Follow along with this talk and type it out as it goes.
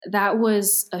that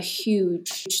was a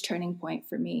huge turning point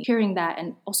for me. Hearing that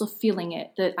and also feeling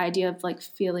it, the idea of like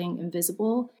feeling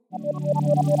invisible.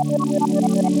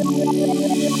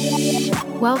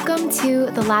 Welcome to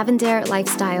The Lavender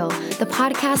Lifestyle, the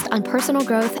podcast on personal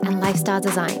growth and lifestyle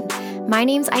design. My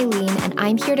name's Eileen, and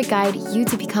I'm here to guide you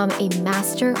to become a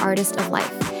master artist of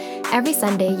life. Every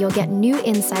Sunday, you'll get new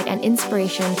insight and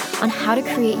inspiration on how to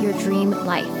create your dream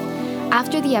life.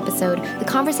 After the episode, the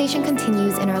conversation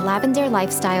continues in our Lavender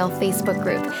Lifestyle Facebook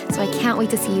group, so I can't wait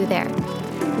to see you there.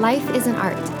 Life is an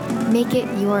art. Make it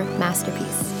your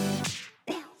masterpiece.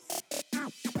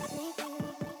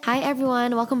 Hi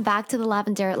everyone, welcome back to The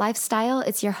Lavender Lifestyle.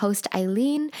 It's your host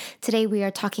Eileen. Today we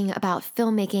are talking about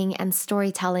filmmaking and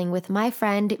storytelling with my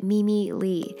friend Mimi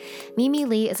Lee. Mimi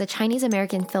Lee is a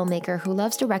Chinese-American filmmaker who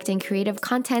loves directing creative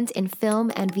content in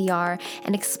film and VR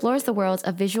and explores the world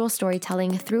of visual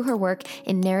storytelling through her work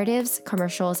in narratives,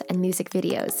 commercials, and music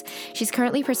videos. She's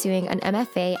currently pursuing an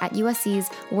MFA at USC's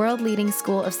world-leading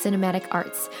School of Cinematic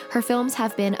Arts. Her films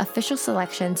have been official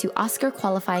selection to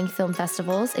Oscar-qualifying film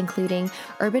festivals, including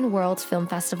Urban World Film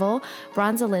Festival,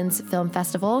 Bronzolins Film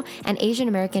Festival, and Asian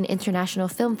American International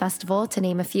Film Festival, to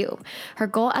name a few. Her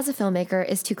goal as a filmmaker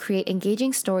is to create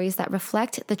engaging stories that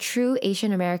reflect the true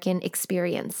Asian American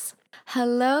experience.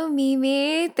 Hello,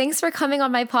 Mimi. Thanks for coming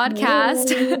on my podcast.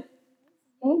 Hey.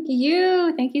 Thank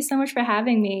you. Thank you so much for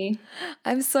having me.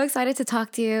 I'm so excited to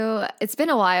talk to you. It's been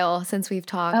a while since we've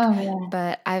talked,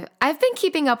 but I've been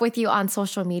keeping up with you on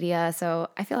social media,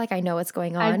 so I feel like I know what's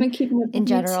going on. I've been keeping up with in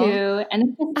general you too,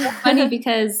 and it's so funny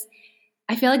because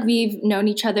I feel like we've known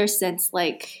each other since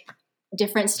like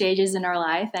different stages in our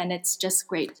life, and it's just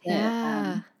great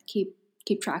to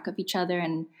keep track of each other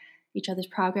and each other's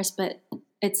progress. But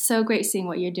it's so great seeing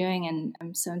what you're doing, and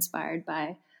I'm so inspired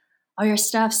by all your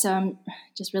stuff. So I'm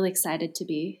just really excited to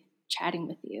be chatting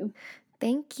with you.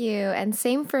 Thank you. And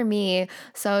same for me.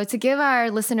 So to give our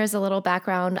listeners a little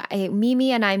background,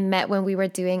 Mimi and I met when we were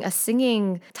doing a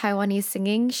Taiwanese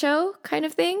singing show kind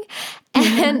of thing.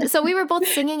 And so we were both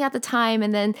singing at the time.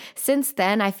 And then since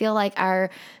then, I feel like our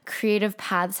creative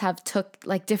paths have took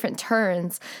like different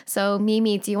turns. So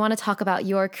Mimi, do you want to talk about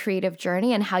your creative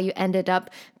journey and how you ended up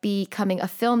becoming a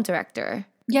film director?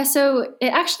 Yeah, so it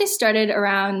actually started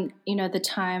around, the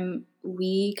time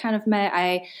we kind of met.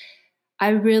 I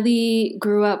really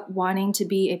grew up wanting to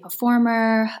be a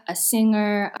performer, a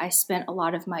singer. I spent a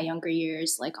lot of my younger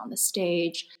years like on the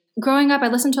stage. Growing up, I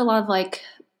listened to a lot of like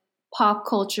pop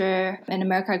culture. In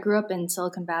America, I grew up in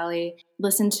Silicon Valley,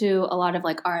 listened to a lot of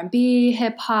like R&B,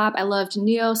 hip hop. I loved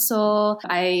neo soul.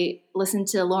 I listened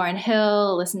to Lauryn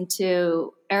Hill, listened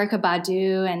to Erykah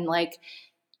Badu, and like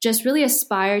just really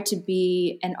aspired to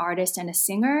be an artist and a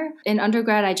singer. In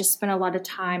undergrad, I just spent a lot of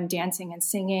time dancing and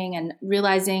singing and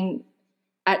realizing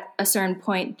at a certain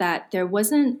point that there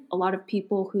wasn't a lot of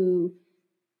people who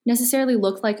necessarily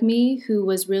looked like me, who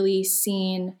was really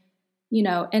seen,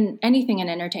 in anything in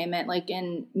entertainment, like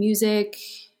in music,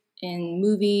 in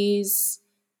movies,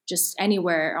 just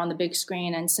anywhere on the big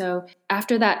screen. And so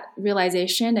after that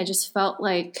realization, I just felt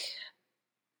like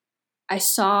I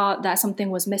saw that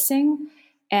something was missing.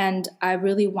 And I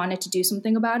really wanted to do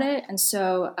something about it. And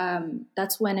so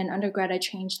that's when in undergrad, I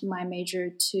changed my major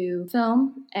to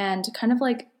film. And kind of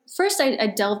like, first I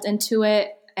delved into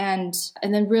it and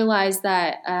then realized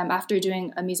that after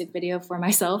doing a music video for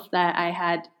myself, that I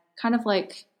had kind of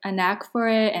like a knack for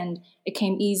it and it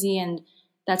came easy. And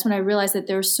that's when I realized that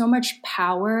there was so much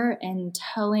power in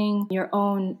telling your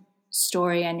own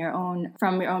story and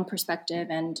from your own perspective.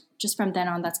 And just from then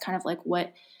on, that's kind of like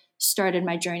what started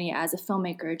my journey as a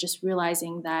filmmaker, just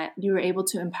realizing that you were able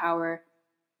to empower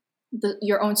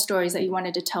your own stories that you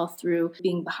wanted to tell through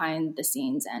being behind the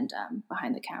scenes and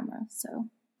behind the camera. So,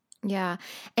 yeah.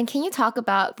 And can you talk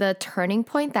about the turning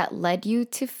point that led you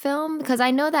to film? Because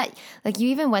I know that like you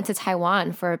even went to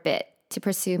Taiwan for a bit to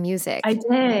pursue music. I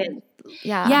did.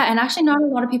 Yeah. Yeah. And actually not a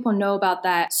lot of people know about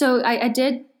that. So I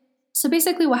did. So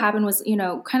basically what happened was,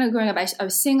 kind of growing up, I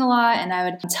was sing a lot and I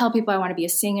would tell people I want to be a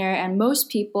singer. And most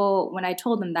people, when I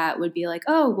told them that, would be like,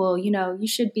 oh, well, you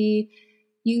should be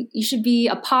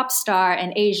a pop star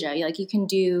in Asia. Like you can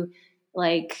do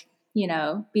like,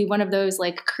 be one of those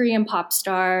like Korean pop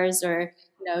stars or,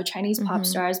 Chinese pop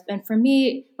stars. And for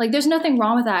me, like there's nothing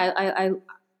wrong with that. I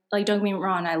like, don't get me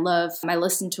wrong, I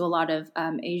listened to a lot of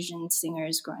Asian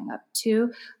singers growing up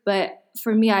too. But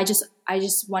for me, I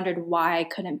just wondered why I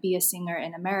couldn't be a singer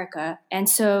in America. And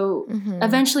so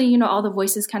eventually, all the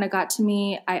voices kind of got to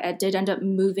me. I did end up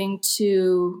moving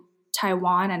to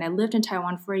Taiwan, and I lived in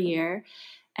Taiwan for a year.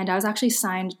 And I was actually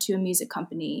signed to a music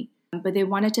company but they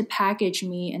wanted to package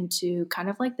me into kind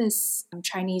of like this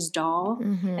Chinese doll.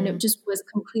 And it just was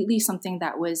completely something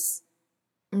that was,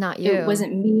 not you. It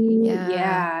wasn't me.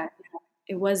 Yeah.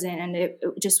 It wasn't. And it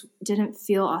just didn't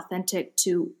feel authentic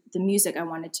to the music I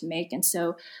wanted to make. And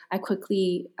so I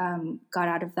quickly got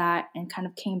out of that and kind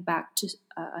of came back to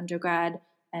undergrad.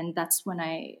 And that's when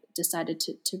I decided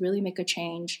to really make a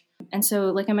change. And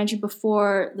so, like I mentioned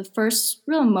before, the first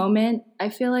real moment, I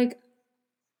feel like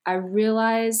I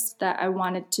realized that I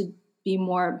wanted to be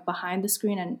more behind the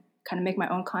screen and kind of make my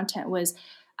own content was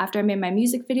after I made my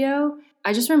music video.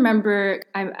 I just remember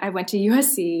I went to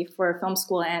USC for film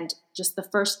school, and just the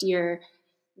first year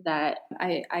that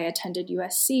I attended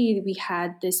USC, we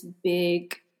had this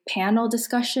big panel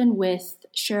discussion with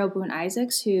Cheryl Boone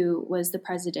Isaacs, who was the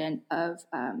president of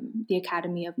the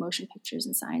Academy of Motion Pictures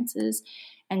and Sciences.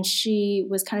 And she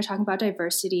was kind of talking about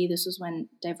diversity. This was when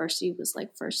diversity was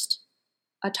like first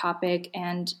a topic.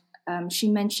 And she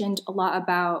mentioned a lot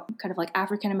about kind of like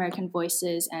African-American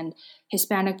voices and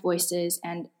Hispanic voices.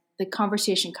 And the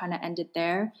conversation kind of ended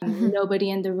there. Nobody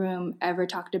in the room ever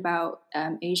talked about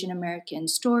Asian American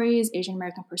stories, Asian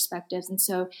American perspectives. And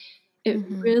so it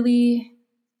really,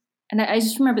 and I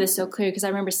just remember this so clear because I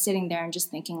remember sitting there and just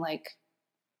thinking like,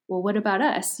 well, what about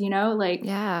us? You know, like,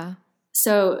 yeah.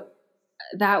 So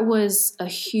that was a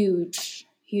huge,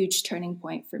 huge turning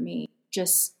point for me.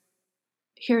 Just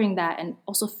hearing that and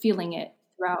also feeling it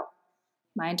throughout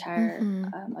my entire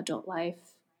adult life.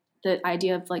 The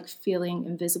idea of like feeling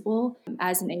invisible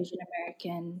as an Asian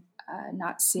American,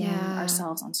 not seeing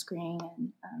ourselves on screen.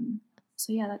 And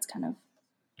so, yeah, that's kind of,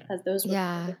 those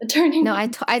were the turning No,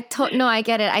 points. No, I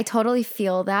get it. I totally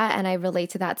feel that. And I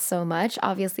relate to that so much,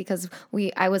 obviously, because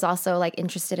I was also like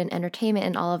interested in entertainment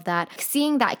and all of that.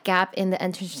 Seeing that gap in the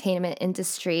entertainment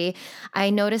industry,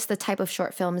 I noticed the type of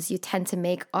short films you tend to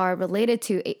make are related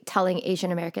to telling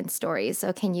Asian American stories. So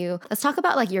let's talk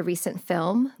about like your recent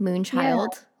film, Moonchild.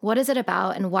 Yeah. What is it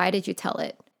about and why did you tell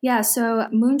it? Yeah, so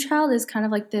Moonchild is kind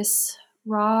of like this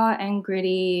raw and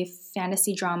gritty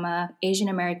fantasy drama, Asian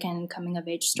American coming of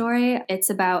age story. It's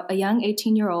about a young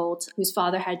 18-year-old whose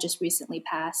father had just recently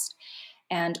passed.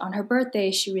 And on her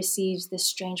birthday, she receives this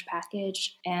strange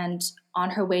package. And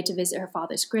on her way to visit her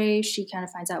father's grave, she kind of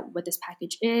finds out what this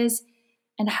package is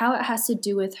and how it has to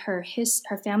do with her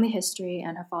family history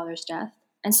and her father's death.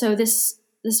 And so this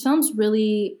film's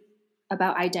really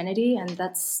about identity, and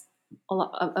that's a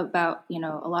lot about,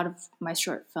 a lot of my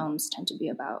short films tend to be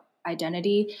about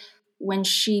identity. When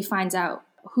she finds out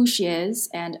who she is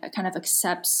and kind of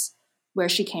accepts where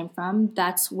she came from,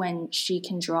 that's when she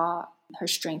can draw her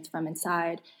strength from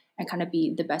inside and kind of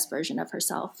be the best version of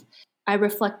herself. I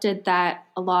reflected that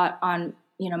a lot on,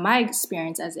 my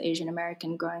experience as an Asian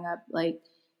American growing up. Like,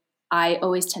 I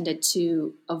always tended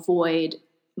to avoid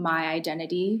my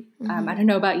identity. I don't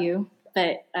know about you,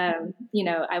 but,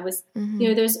 I was,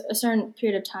 there's a certain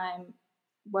period of time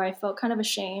where I felt kind of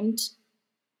ashamed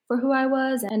for who I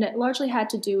was. And it largely had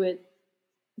to do with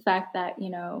the fact that,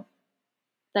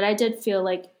 that I did feel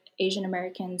like Asian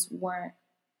Americans weren't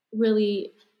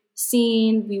really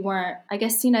seen. We weren't, I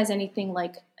guess, seen as anything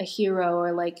like a hero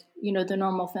or like, the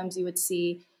normal films you would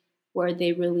see where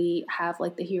they really have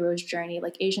like the hero's journey.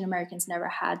 Like Asian Americans never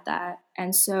had that.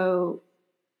 And so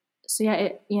yeah,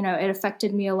 it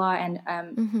affected me a lot.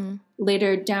 And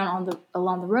later down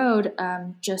along the road,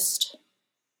 just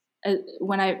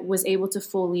when I was able to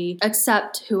fully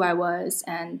accept who I was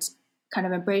and kind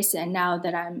of embrace it, and now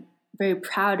that I'm very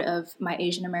proud of my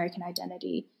Asian American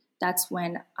identity, that's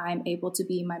when I'm able to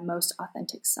be my most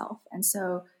authentic self. And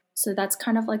so that's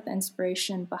kind of like the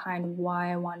inspiration behind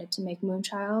why I wanted to make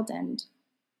Moonchild, and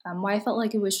why I felt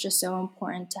like it was just so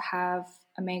important to have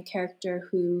a main character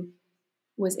who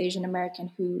was Asian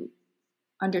American, who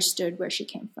understood where she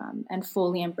came from and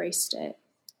fully embraced it.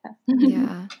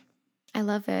 Yeah. I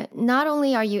love it. Not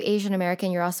only are you Asian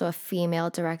American, you're also a female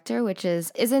director, which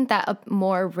isn't that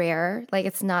more rare? Like,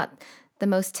 it's not the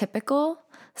most typical.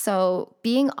 So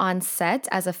being on set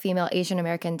as a female Asian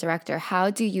American director, how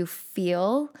do you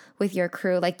feel with your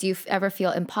crew? Like, do you ever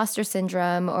feel imposter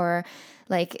syndrome or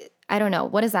like, I don't know,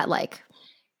 what is that like?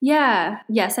 Yeah,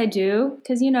 yes, I do.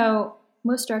 Because,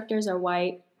 most directors are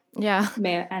white and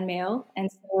male. And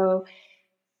so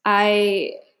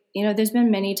there's been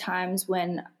many times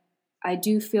when I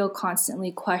do feel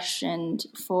constantly questioned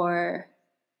for,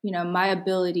 my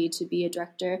ability to be a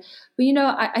director. But,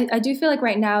 I do feel like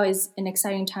right now is an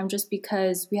exciting time just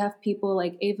because we have people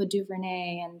like Ava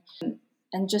DuVernay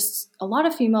and just a lot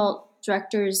of female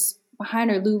directors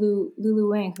behind her, Lulu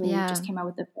Wang, who just came out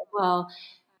with it as well.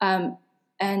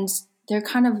 And they're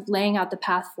kind of laying out the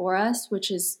path for us,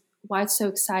 which is why it's so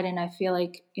exciting. I feel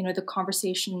like, the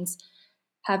conversations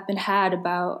have been had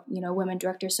about, women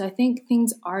directors. So I think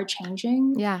things are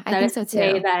changing. Yeah, I think so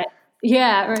too.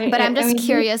 Yeah, right. But I'm just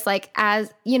curious, like,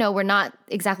 as we're not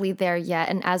exactly there yet,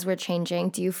 and as we're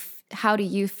changing, how do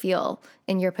you feel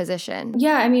in your position?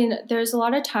 Yeah, I mean, there's a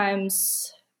lot of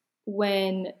times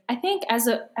when I think as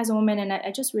a woman, and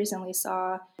I just recently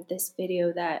saw this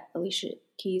video that Alicia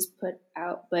Keys put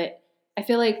out, but I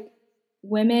feel like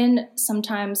women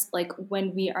sometimes, like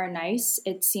when we are nice,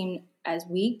 it's seen as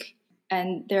weak.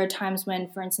 And there are times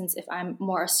when, for instance, if I'm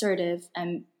more assertive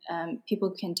and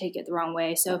people can take it the wrong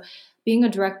way. So being a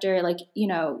director, like,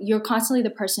 you're constantly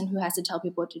the person who has to tell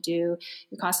people what to do.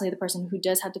 You're constantly the person who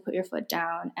does have to put your foot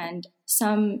down. And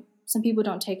some people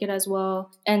don't take it as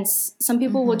well. And some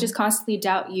people will just constantly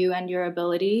doubt you and your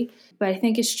ability. But I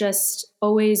think it's just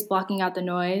always blocking out the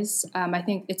noise. I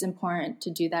think it's important to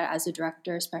do that as a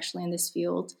director, especially in this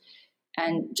field,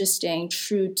 and just staying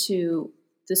true to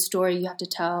the story you have to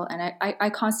tell. And I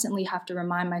constantly have to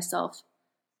remind myself,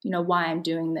 why I'm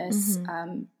doing this.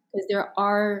 Because there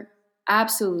are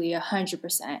absolutely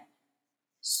 100%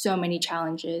 so many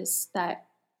challenges that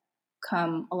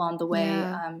come along the way.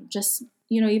 Yeah. Just,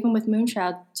 even with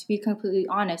Moonchild, to be completely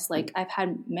honest, like I've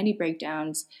had many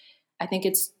breakdowns. I think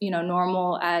it's,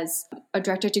 normal as a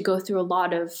director to go through a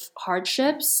lot of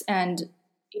hardships, and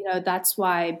that's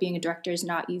why being a director is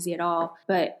not easy at all.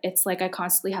 But it's like I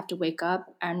constantly have to wake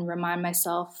up and remind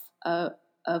myself of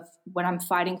what I'm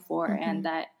fighting for, and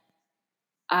that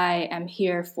I am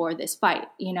here for this fight,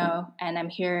 and I'm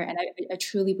here, and I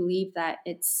truly believe that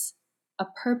it's a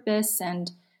purpose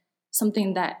and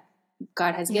something that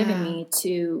God has given me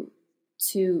to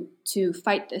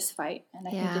fight this fight. And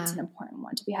I think it's an important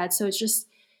one to be had. So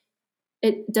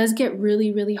it does get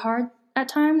really, really hard at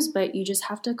times, but you just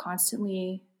have to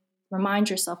constantly remind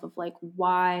yourself of like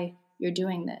why you're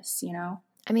doing this,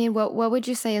 I mean, what would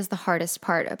you say is the hardest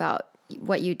part about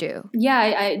what you do? Yeah,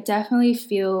 I definitely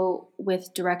feel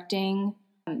with directing,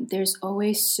 there's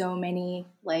always so many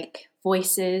like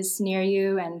voices near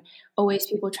you, and always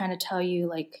people trying to tell you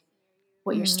like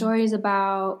what your story is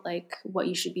about, like what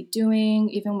you should be doing,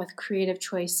 even with creative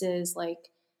choices,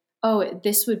 like, oh,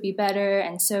 this would be better.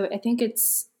 And so I think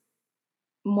it's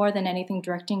more than anything,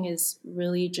 directing is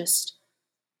really just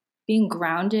being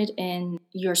grounded in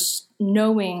your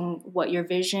knowing what your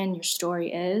vision, your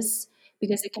story is,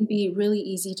 because it can be really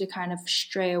easy to kind of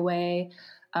stray away.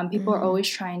 People are always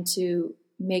trying to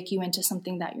make you into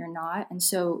something that you're not. And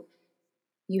so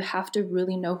you have to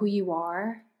really know who you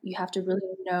are. You have to really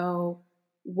know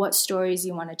what stories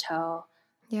you want to tell.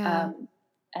 Yeah.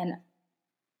 And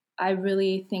I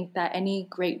really think that any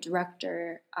great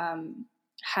director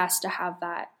has to have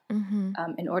that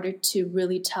in order to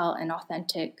really tell an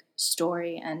authentic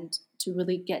story and to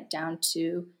really get down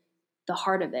to the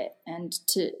heart of it. And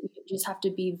you just have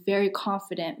to be very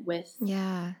confident with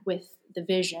the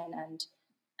vision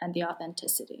and the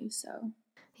authenticity. So.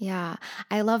 Yeah,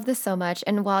 I love this so much.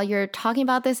 And while you're talking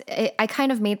about this, I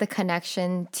kind of made the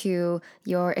connection to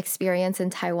your experience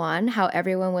in Taiwan, how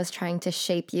everyone was trying to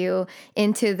shape you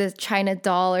into the China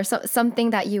doll or something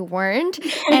that you weren't.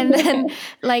 And then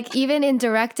like even in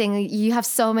directing, you have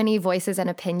so many voices and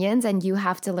opinions, and you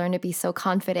have to learn to be so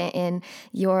confident in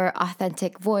your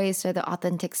authentic voice or the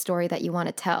authentic story that you want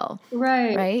to tell.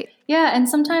 Right. Right? Yeah. And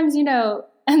sometimes,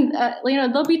 and,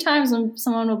 there'll be times when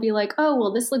someone will be like, oh,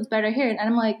 well, this looks better here. And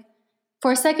I'm like,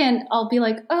 for a second, I'll be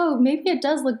like, oh, maybe it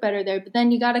does look better there. But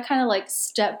then you got to kind of like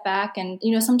step back. And,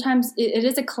 sometimes it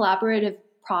is a collaborative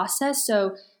process.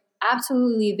 So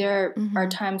absolutely, there are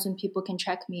times when people can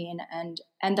check me.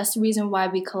 And that's the reason why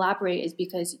we collaborate, is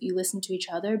because you listen to each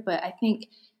other. But I think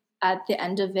at the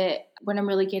end of it, what I'm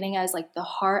really getting at is like the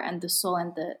heart and the soul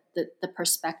and the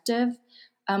perspective.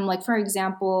 Like, for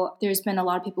example, there's been a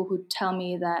lot of people who tell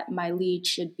me that my lead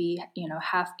should be,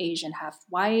 half Asian, half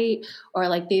white, or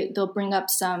like they'll bring up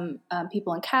some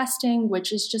people in casting,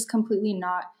 which is just completely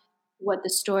not what the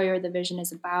story or the vision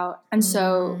is about. And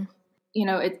so,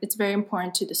 it's very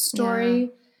important to the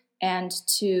story and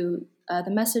to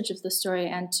the message of the story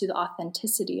and to the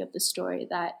authenticity of the story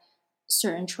that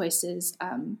certain choices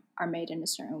are made in a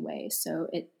certain way. So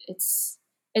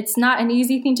it's not an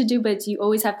easy thing to do, but you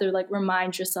always have to like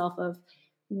remind yourself of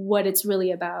what it's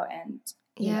really about and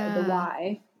the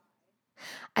why.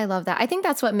 I love that. I think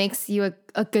that's what makes you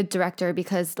a good director,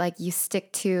 because like you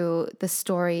stick to the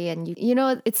story, and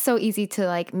it's so easy to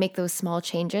like make those small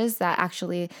changes that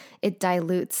actually it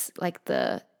dilutes like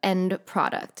the end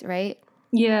product, right?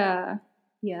 Yeah,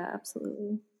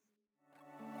 absolutely.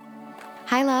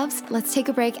 Hi, loves. Let's take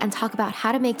a break and talk about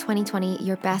how to make 2020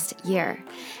 your best year.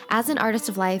 As an artist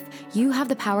of life, you have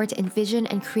the power to envision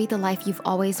and create the life you've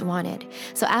always wanted.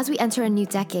 So as we enter a new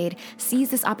decade,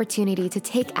 seize this opportunity to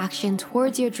take action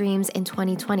towards your dreams in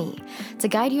 2020. To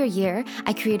guide your year,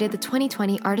 I created the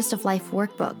 2020 Artist of Life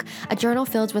Workbook, a journal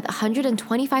filled with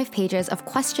 125 pages of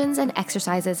questions and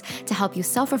exercises to help you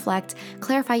self-reflect,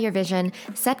 clarify your vision,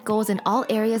 set goals in all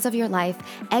areas of your life,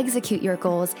 execute your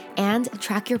goals, and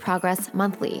track your progress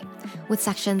monthly. With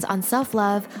sections on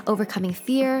self-love, overcoming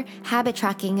fear, habit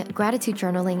tracking, gratitude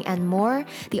journaling, and more,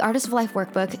 the Artist of Life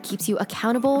Workbook keeps you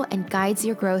accountable and guides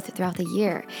your growth throughout the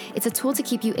year. It's a tool to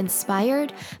keep you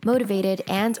inspired, motivated,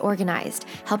 and organized,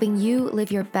 helping you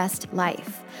live your best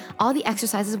life. All the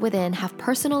exercises within have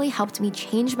personally helped me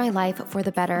change my life for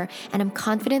the better, and I'm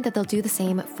confident that they'll do the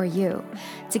same for you.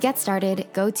 To get started,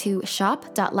 go to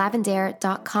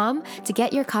shop.lavendare.com to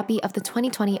get your copy of the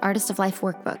 2020 Artist of Life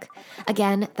Workbook.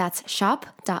 Again, that's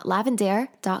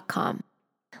shop.lavendare.com.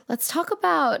 Let's talk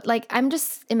about, I'm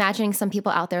just imagining some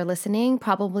people out there listening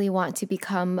probably want to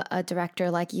become a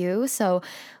director like you. So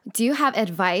do you have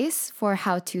advice for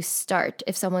how to start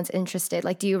if someone's interested?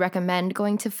 Do you recommend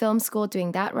going to film school,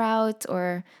 doing that route,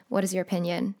 or what is your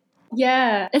opinion?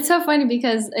 Yeah, it's so funny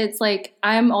because it's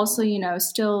I'm also,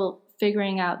 still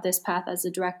figuring out this path as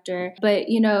a director. But,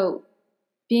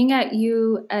 being at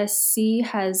USC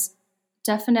has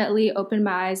definitely opened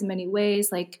my eyes in many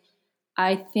ways.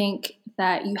 I think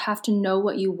that you have to know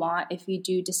what you want if you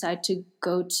do decide to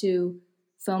go to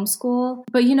film school.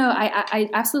 But, I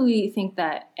absolutely think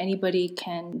that anybody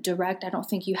can direct. I don't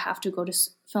think you have to go to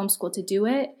film school to do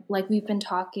it. Like we've been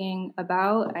talking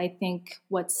about, I think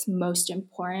what's most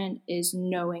important is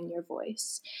knowing your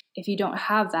voice. If you don't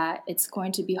have that, it's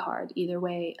going to be hard either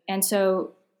way. And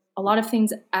so a lot of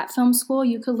things at film school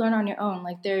you could learn on your own.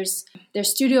 There's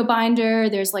Studio Binder,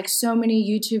 there's so many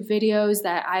YouTube videos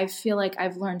that I feel like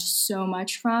I've learned so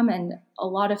much from, and a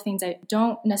lot of things I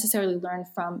don't necessarily learn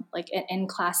from an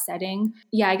in-class setting.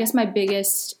 Yeah, I guess my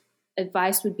biggest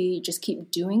advice would be just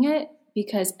keep doing it,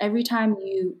 because every time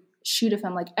you shoot a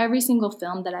film, every single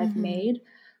film that I've made,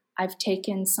 I've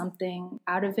taken something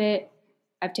out of it.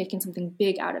 I've taken something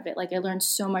big out of it. I learned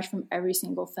so much from every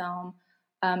single film.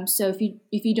 So if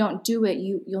you don't do it,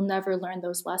 you'll never learn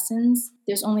those lessons.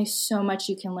 There's only so much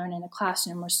you can learn in a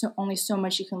classroom, or only so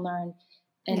much you can learn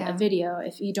in a video.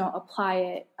 If you don't apply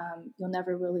it, you'll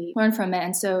never really learn from it.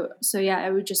 And so yeah,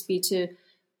 it would just be to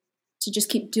just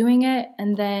keep doing it,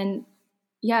 and then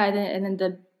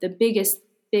the biggest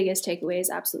takeaway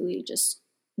is absolutely just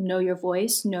know your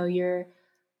voice, know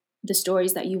the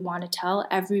stories that you want to tell.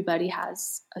 Everybody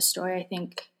has a story. I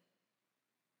think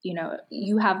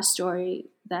you have a story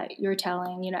that you're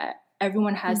telling.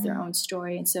 Everyone has their own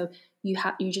story, and so you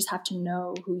just have to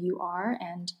know who you are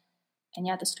and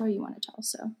the story you want to tell.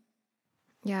 So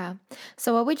yeah.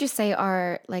 So what would you say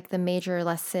are the major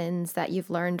lessons that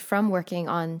you've learned from working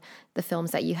on the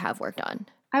films that you have worked on?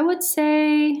 I would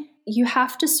say you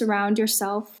have to surround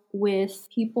yourself with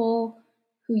people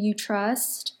who you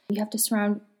trust. You have to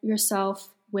surround yourself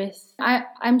with,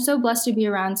 I'm so blessed to be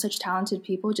around such talented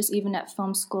people, just even at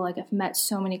film school. I've met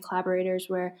so many collaborators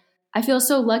where I feel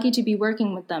so lucky to be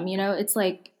working with them. It's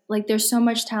there's so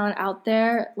much talent out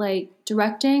there.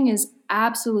 Directing is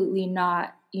absolutely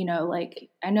not,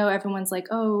 I know everyone's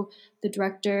oh, the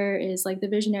director is the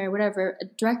visionary, whatever.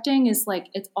 Directing is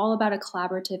it's all about a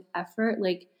collaborative effort.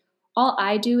 All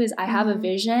I do is I have a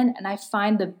vision, and I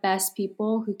find the best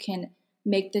people who can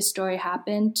make this story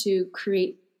happen to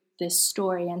create this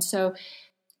story. And so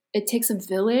it takes a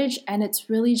village, and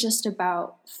it's really just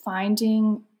about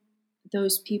finding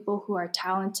those people who are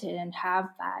talented and have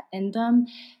that in them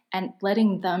and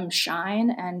letting them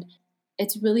shine. And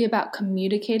it's really about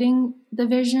communicating the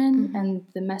vision and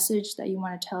the message that you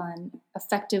want to tell, and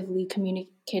effectively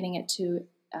communicating it to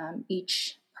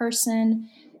each person,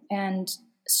 and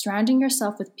surrounding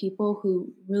yourself with people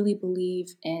who really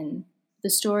believe in the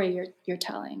story you're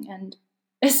telling. And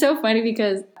it's so funny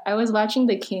because I was watching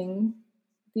The King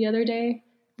the other day.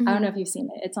 I don't know if you've seen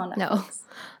it. It's on Netflix.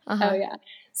 No. Oh yeah.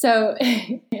 So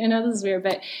I know this is weird,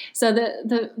 but so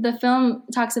the film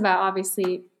talks about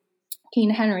obviously King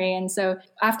Henry, and so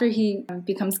after he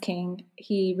becomes king,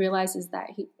 he realizes that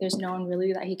there's no one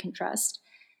really that he can trust,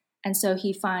 and so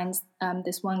he finds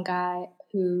this one guy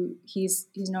who he's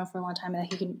known for a long time, and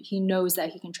that he knows that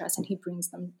he can trust, and he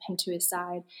brings him to his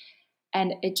side.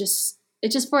 And it just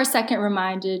for a second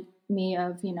reminded me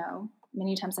of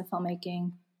many times in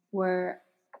filmmaking where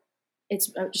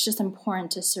it's just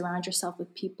important to surround yourself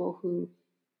with people who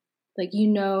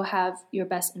have your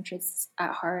best interests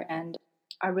at heart and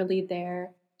are really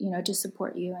there to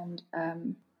support you and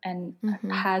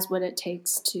Mm-hmm. has what it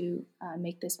takes to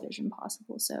make this vision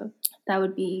possible. So that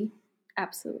would be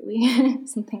absolutely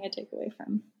something I take away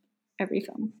from every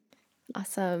film.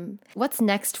 Awesome. What's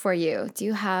next for you? Do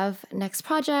you have next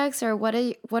projects, or what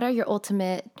are your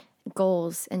ultimate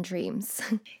goals and dreams?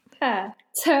 Yeah.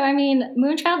 So, I mean,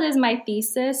 Moonchild is my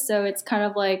thesis. So it's kind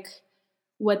of like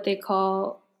what they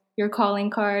call your calling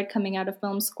card coming out of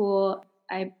film school.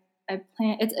 I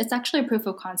plan, it's actually a proof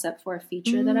of concept for a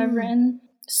feature that I've written.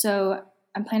 So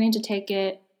I'm planning to take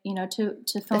it, to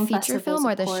film The feature festivals, film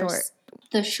or of the course. short?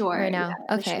 The short. Right now.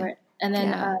 Yeah, Okay. the short. And then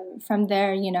Yeah. From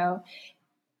there,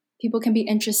 people can be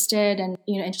interested and,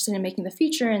 interested in making the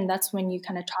feature. And that's when you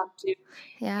kind of talk to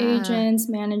Yeah. agents,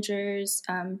 managers,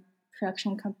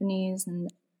 production companies, and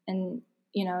and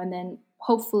then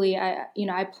hopefully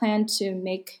I plan to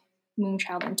make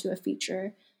Moonchild into a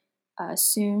feature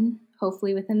soon,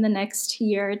 hopefully within the next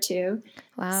year or two.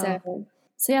 Wow.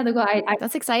 So yeah, the goal.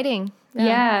 That's exciting.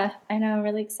 Yeah, I know, I'm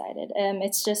really excited.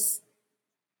 It's just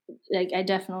like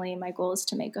my goal is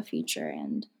to make a feature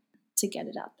and to get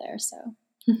it out there. So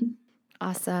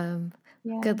Awesome.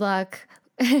 yeah. Good luck.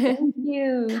 Thank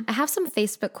you. I have some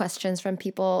Facebook questions from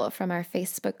people from our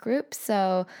Facebook group.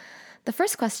 So the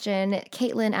first question,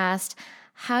 Caitlin asked,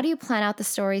 how do you plan out the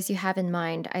stories you have in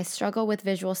mind? I struggle with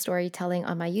visual storytelling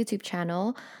on my YouTube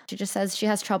channel. She just says she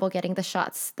has trouble getting the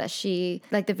shots that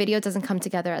the video doesn't come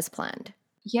together as planned.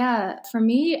 Yeah, for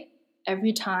me,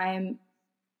 every time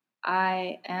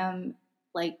I am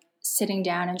like sitting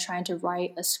down and trying to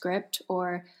write a script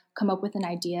or come up with an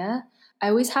idea, I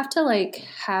always have to like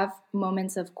have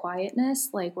moments of quietness,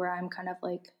 like where I'm kind of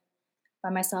like by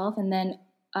myself. And then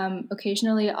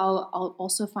occasionally I'll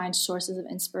also find sources of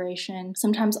inspiration.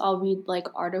 Sometimes I'll read like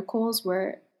articles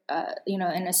where,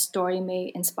 and a story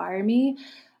may inspire me.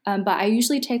 But I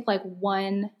usually take like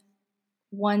one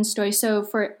story. So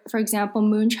for example,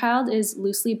 Moonchild is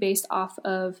loosely based off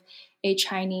of a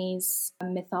Chinese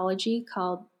mythology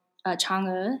called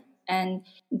Chang'e, and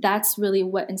that's really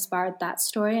what inspired that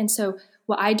story. And so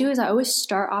what I do is I always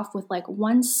start off with like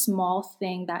one small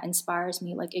thing that inspires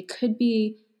me. Like it could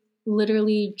be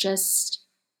literally just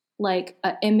like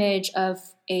an image of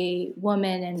a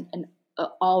woman in an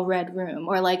all red room,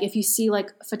 or like if you see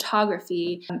like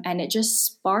photography and it just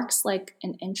sparks like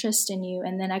an interest in you,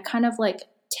 and then I kind of like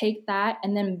take that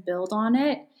and then build on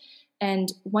it.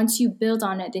 And once you build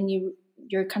on it, then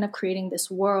you're kind of creating this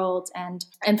world, and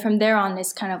from there on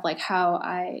is kind of like how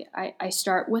I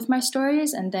start with my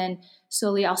stories, and then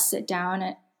slowly I'll sit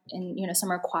down and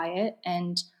somewhere quiet,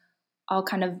 and I'll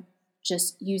kind of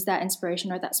just use that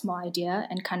inspiration or that small idea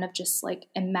and kind of just like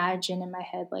imagine in my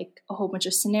head like a whole bunch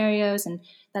of scenarios, and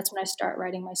that's when I start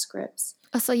writing my scripts.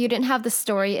 Oh, so you didn't have the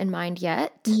story in mind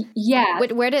yet? Yeah.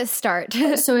 Where did it start?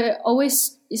 So it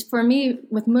always is for me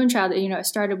with Moonchild, it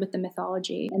started with the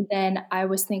mythology, and then I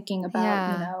was thinking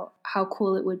about, how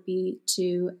cool it would be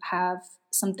to have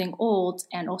something old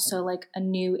and also like a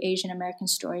new Asian American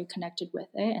story connected with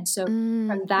it. And so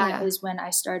from that is when I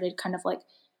started kind of like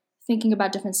thinking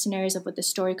about different scenarios of what the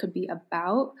story could be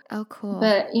about. Oh, cool.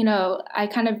 But, I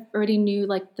kind of already knew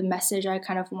like the message I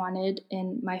kind of wanted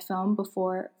in my film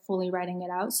before fully writing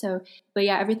it out. So, but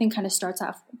yeah, everything kind of starts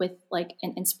off with like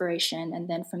an inspiration, and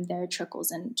then from there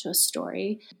trickles into a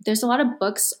story. There's a lot of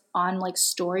books on like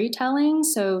storytelling.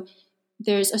 So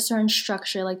there's a certain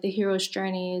structure, like the hero's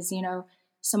journey is,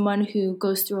 someone who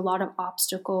goes through a lot of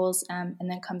obstacles and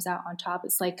then comes out on top.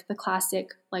 It's like the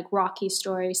classic like Rocky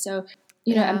story. So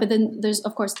but then there's,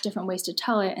 of course, different ways to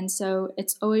tell it. And so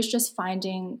it's always just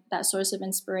finding that source of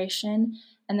inspiration.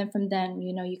 And then from then,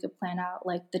 you could plan out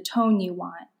like the tone you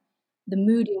want, the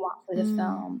mood you want for the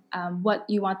film, what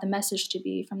you want the message to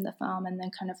be from the film. And then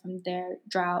kind of from there,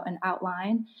 draw out an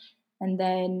outline. And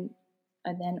then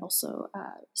also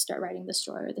start writing the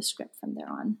story or the script from there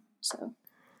on. So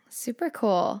super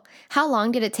cool. How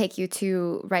long did it take you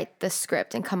to write the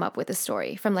script and come up with a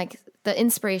story from like the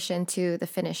inspiration to the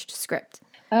finished script?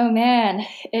 Oh man,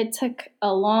 it took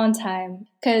a long time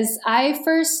because I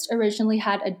first originally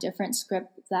had a different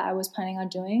script that I was planning on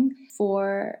doing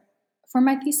for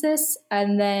my thesis,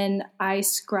 and then I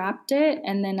scrapped it,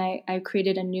 and then I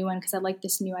created a new one because I liked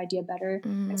this new idea better.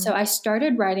 And so I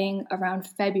started writing around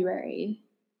February,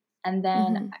 and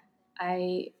then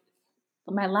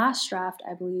my last draft,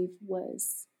 I believe,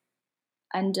 was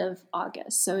end of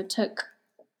August. So it took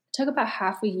about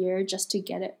half a year just to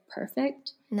get it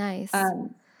perfect. Nice.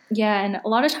 Yeah, and a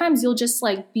lot of times you'll just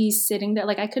like be sitting there.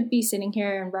 Like I could be sitting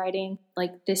here and writing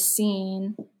like this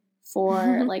scene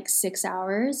for like 6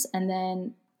 hours, and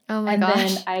then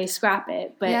then I scrap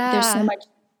it. But there's so much,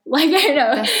 like I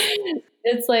know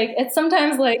it's like, it's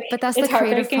sometimes like, But that's the it's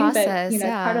creative heartbreaking, but process. it's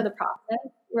part of the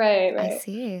process. Right. I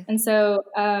see. And so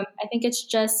I think it's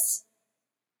just,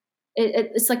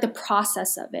 it's like the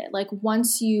process of it. Like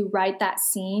once you write that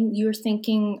scene, you're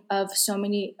thinking of so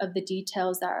many of the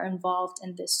details that are involved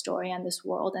in this story and this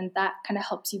world. And that kind of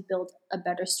helps you build a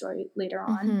better story later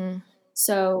on.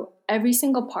 So every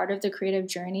single part of the creative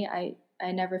journey, I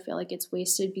never feel like it's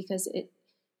wasted, because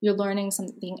you're learning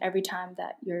something every time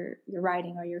that you're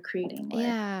writing or you're creating.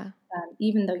 Or,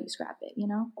 even though you scrap it,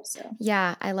 So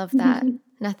yeah, I love that.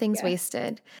 Nothing's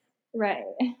wasted. Right.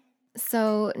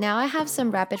 So now I have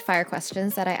some rapid fire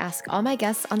questions that I ask all my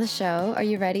guests on the show. Are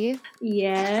you ready?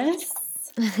 Yes.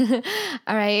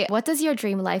 All right. What does your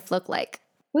dream life look like?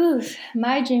 Ooh,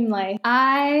 my dream life.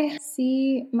 I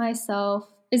see myself.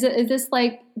 Is this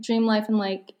like dream life in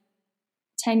like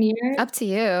 10 years? Up to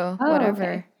you. Whatever.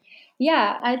 Okay.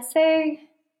 Yeah, I'd say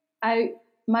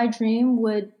my dream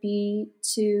would be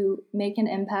to make an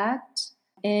impact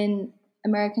in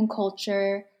American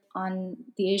culture, on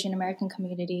the Asian American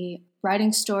community,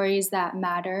 writing stories that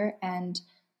matter and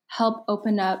help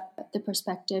open up the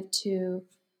perspective to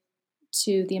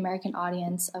the American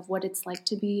audience of what it's like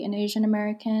to be an Asian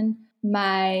American.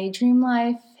 My dream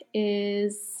life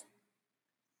is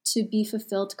to be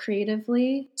fulfilled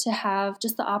creatively, to have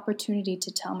just the opportunity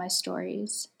to tell my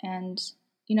stories. And,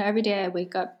 every day I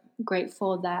wake up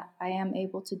grateful that I am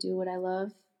able to do what I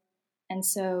love. And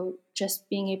so just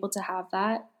being able to have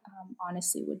that,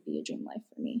 honestly, would be a dream life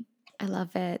for me. I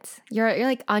love it. You're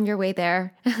like on your way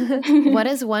there. What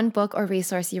is one book or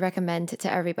resource you recommend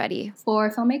to everybody? For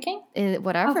filmmaking?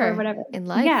 Whatever. For whatever. In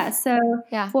life. Yeah. So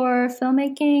for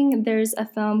filmmaking, there's a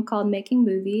film called Making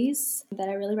Movies that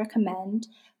I really recommend.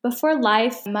 But for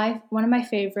life, one of my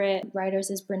favorite writers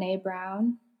is Brené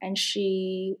Brown, and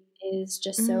she is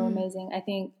just so amazing. I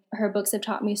think her books have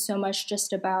taught me so much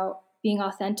just about being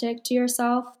authentic to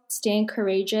yourself, staying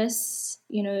courageous,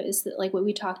 is like what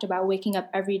we talked about, waking up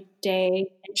every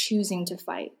day and choosing to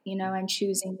fight, and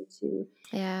choosing to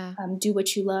do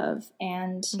what you love.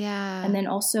 And then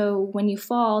also when you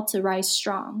fall, to rise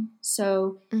strong.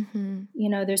 So,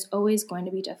 there's always going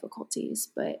to be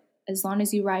difficulties, but as long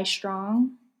as you rise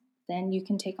strong, then you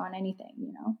can take on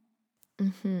anything,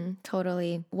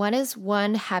 Totally. What is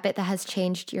one habit that has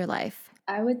changed your life?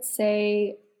 I would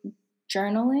say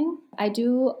journaling. I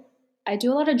do a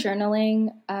lot of journaling,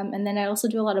 and then I also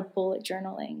do a lot of bullet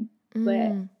journaling.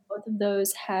 But both of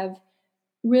those have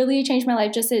really changed my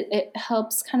life. Just it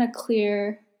helps kind of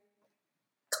clear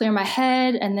my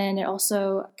head, and then it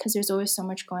also, because there's always so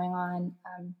much going on,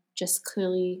 just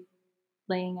clearly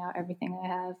laying out everything I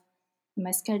have in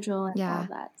my schedule and all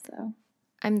that. So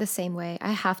I'm the same way.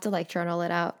 I have to journal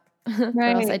it out.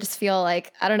 Right. Or else I just feel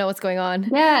like I don't know what's going on.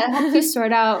 Yeah, it helps you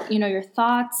sort out, your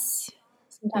thoughts,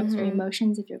 sometimes your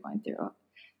emotions if you're going through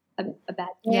a bad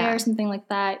day or something like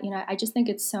that. I just think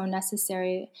it's so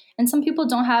necessary. And some people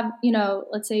don't have,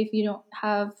 let's say if you don't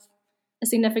have a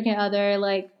significant other,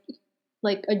 like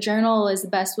a journal is the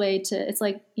best way to, it's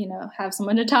like, have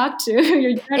someone to talk to.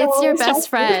 Your journal it's your best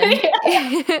friend.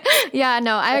 Yeah,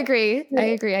 no, I agree.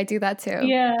 I do that too.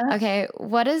 Yeah. Okay.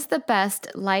 What is the best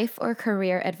life or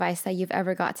career advice that you've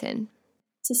ever gotten?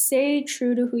 To stay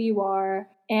true to who you are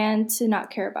and to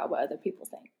not care about what other people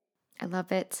think. I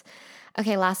love it.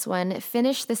 Okay, last one.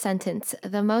 Finish the sentence.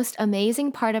 The most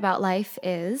amazing part about life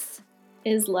is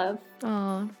love.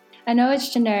 Aw. I know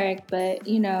it's generic, but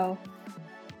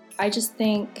I just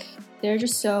think there are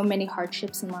just so many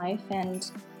hardships in life,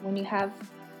 and when you have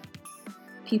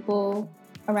people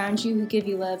around you who give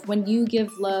you love, when you give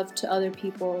love to other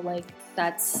people,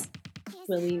 that's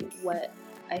really what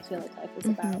I feel like life is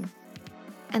about.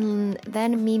 And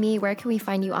then, Mimi, where can we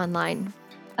find you online?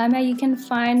 You can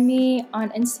find me on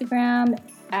Instagram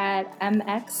at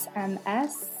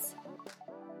mxms,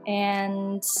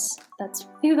 and that's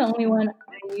really the only one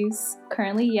I use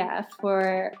currently,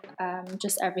 for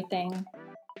just everything.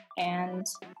 And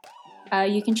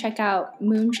you can check out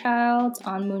Moonchild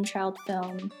on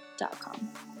moonchildfilm.com.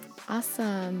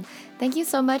 Awesome. Thank you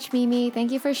so much, Mimi.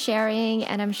 Thank you for sharing,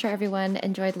 and I'm sure everyone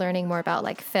enjoyed learning more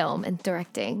about film and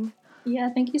directing.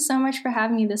 Yeah, thank you so much for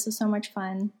having me. This was so much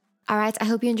fun. All right, I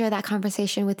hope you enjoyed that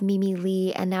conversation with Mimi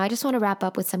Lee. And now I just want to wrap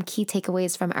up with some key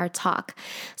takeaways from our talk.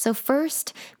 So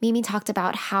first, Mimi talked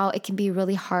about how it can be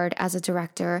really hard as a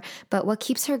director, but what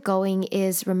keeps her going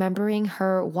is remembering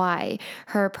her why,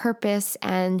 her purpose,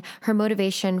 and her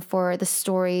motivation for the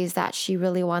stories that she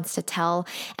really wants to tell.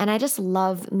 And I just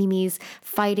love Mimi's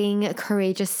fighting,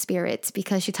 courageous spirit,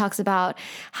 because she talks about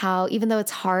how even though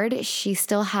it's hard, she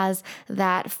still has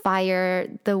that fire,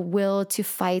 the will to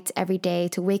fight every day,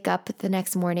 to wake up the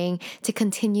next morning to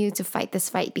continue to fight this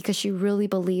fight because she really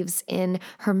believes in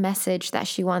her message that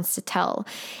she wants to tell.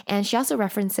 And she also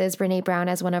references Brené Brown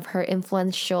as one of her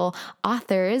influential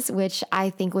authors, which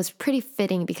I think was pretty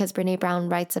fitting because Brené Brown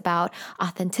writes about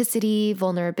authenticity,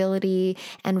 vulnerability,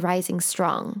 and rising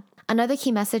strong. Another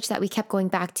key message that we kept going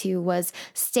back to was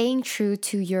staying true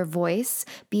to your voice,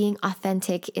 being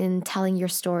authentic in telling your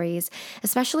stories,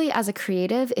 especially as a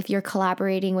creative. If you're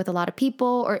collaborating with a lot of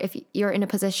people or if you're in a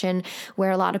position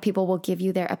where a lot of people will give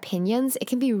you their opinions, it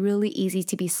can be really easy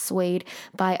to be swayed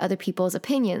by other people's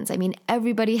opinions. I mean,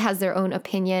 everybody has their own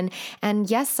opinion, and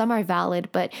yes, some are valid,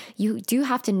 but you do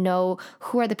have to know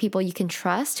who are the people you can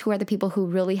trust, who are the people who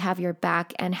really have your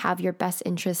back and have your best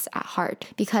interests at heart.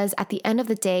 Because at the end of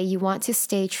the day, you want to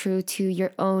stay true to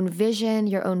your own vision,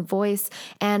 your own voice,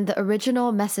 and the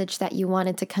original message that you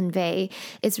wanted to convey.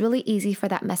 It's really easy for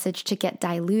that message to get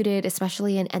diluted,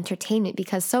 especially in entertainment,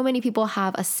 because so many people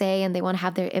have a say and they want to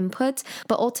have their input.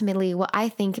 But ultimately, what I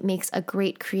think makes a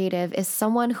great creative is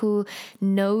someone who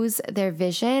knows their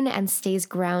vision and stays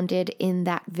grounded in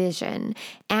that vision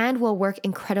and will work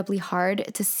incredibly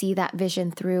hard to see that vision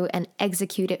through and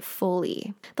execute it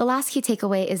fully. The last key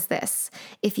takeaway is this: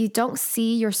 if you don't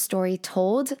see your story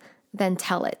told, then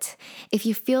tell it. If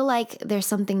you feel like there's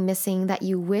something missing that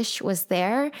you wish was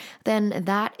there, then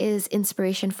that is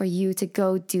inspiration for you to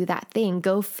go do that thing,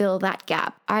 go fill that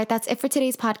gap. All right, that's it for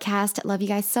today's podcast. Love you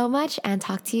guys so much and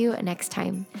talk to you next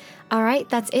time. All right,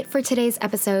 that's it for today's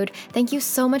episode. Thank you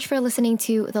so much for listening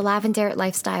to The Lavender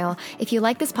Lifestyle. If you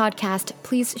like this podcast,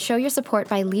 please show your support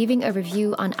by leaving a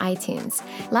review on iTunes.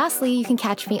 Lastly, you can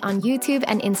catch me on YouTube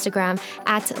and Instagram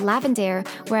at Lavender,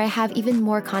 where I have even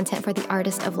more content for the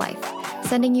Artist of Life.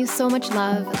 Sending you so much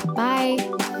love.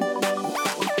 Bye.